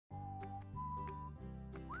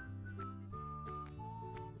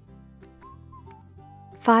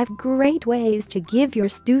5 great ways to give your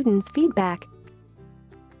students feedback.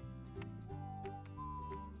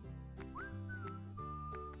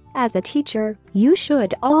 As a teacher, you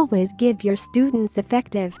should always give your students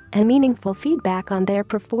effective and meaningful feedback on their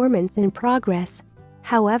performance and progress.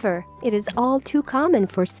 However, it is all too common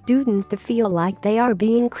for students to feel like they are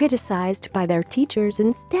being criticized by their teachers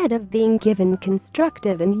instead of being given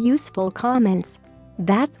constructive and useful comments.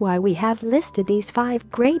 That's why we have listed these 5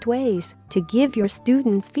 great ways to give your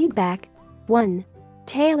students feedback. 1.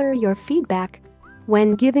 Tailor your feedback.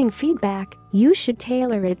 When giving feedback, you should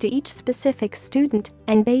tailor it to each specific student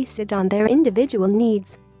and base it on their individual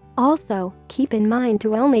needs. Also, keep in mind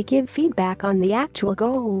to only give feedback on the actual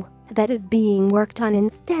goal that is being worked on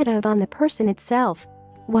instead of on the person itself.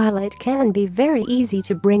 While it can be very easy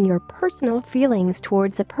to bring your personal feelings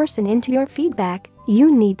towards a person into your feedback,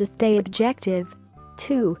 you need to stay objective.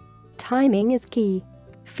 2. Timing is key.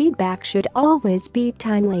 Feedback should always be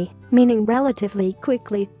timely, meaning relatively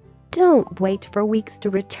quickly. Don't wait for weeks to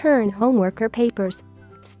return homework or papers.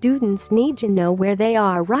 Students need to know where they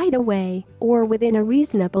are right away or within a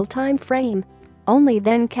reasonable time frame. Only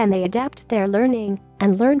then can they adapt their learning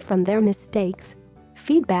and learn from their mistakes.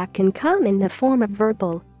 Feedback can come in the form of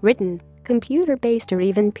verbal, written, computer-based or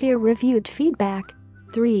even peer-reviewed feedback.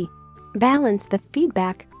 3. Balance the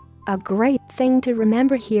feedback. A great thing to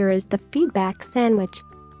remember here is the feedback sandwich.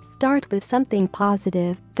 Start with something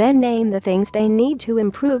positive, then name the things they need to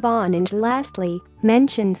improve on, and lastly,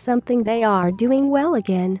 mention something they are doing well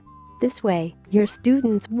again. This way, your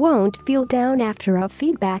students won't feel down after a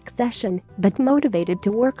feedback session, but motivated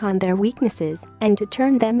to work on their weaknesses and to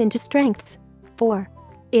turn them into strengths. 4.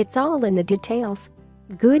 It's all in the details.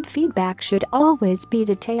 Good feedback should always be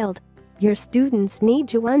detailed. Your students need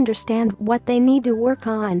to understand what they need to work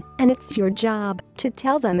on, and it's your job to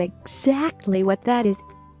tell them exactly what that is.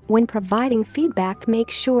 When providing feedback,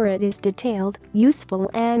 make sure it is detailed,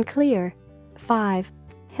 useful, and clear. 5.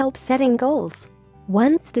 Help setting goals.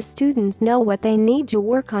 Once the students know what they need to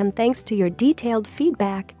work on thanks to your detailed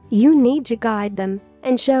feedback, you need to guide them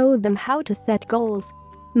and show them how to set goals.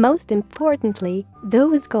 Most importantly,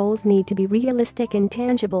 those goals need to be realistic and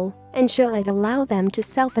tangible and should allow them to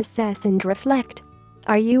self-assess and reflect.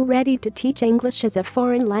 Are you ready to teach English as a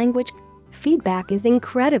foreign language? Feedback is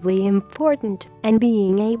incredibly important, and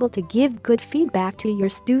being able to give good feedback to your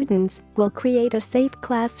students will create a safe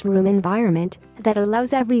classroom environment that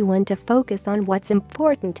allows everyone to focus on what's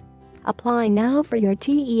important. Apply now for your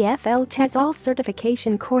TEFL TESOL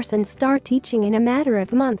certification course and start teaching in a matter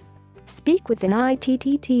of months. Speak with an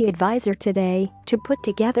ITTT advisor today to put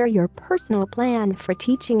together your personal plan for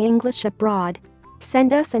teaching English abroad.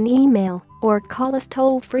 Send us an email or call us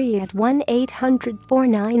toll-free at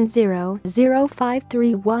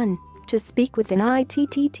 1-800-490-0531 to speak with an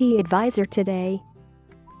ITTT advisor today.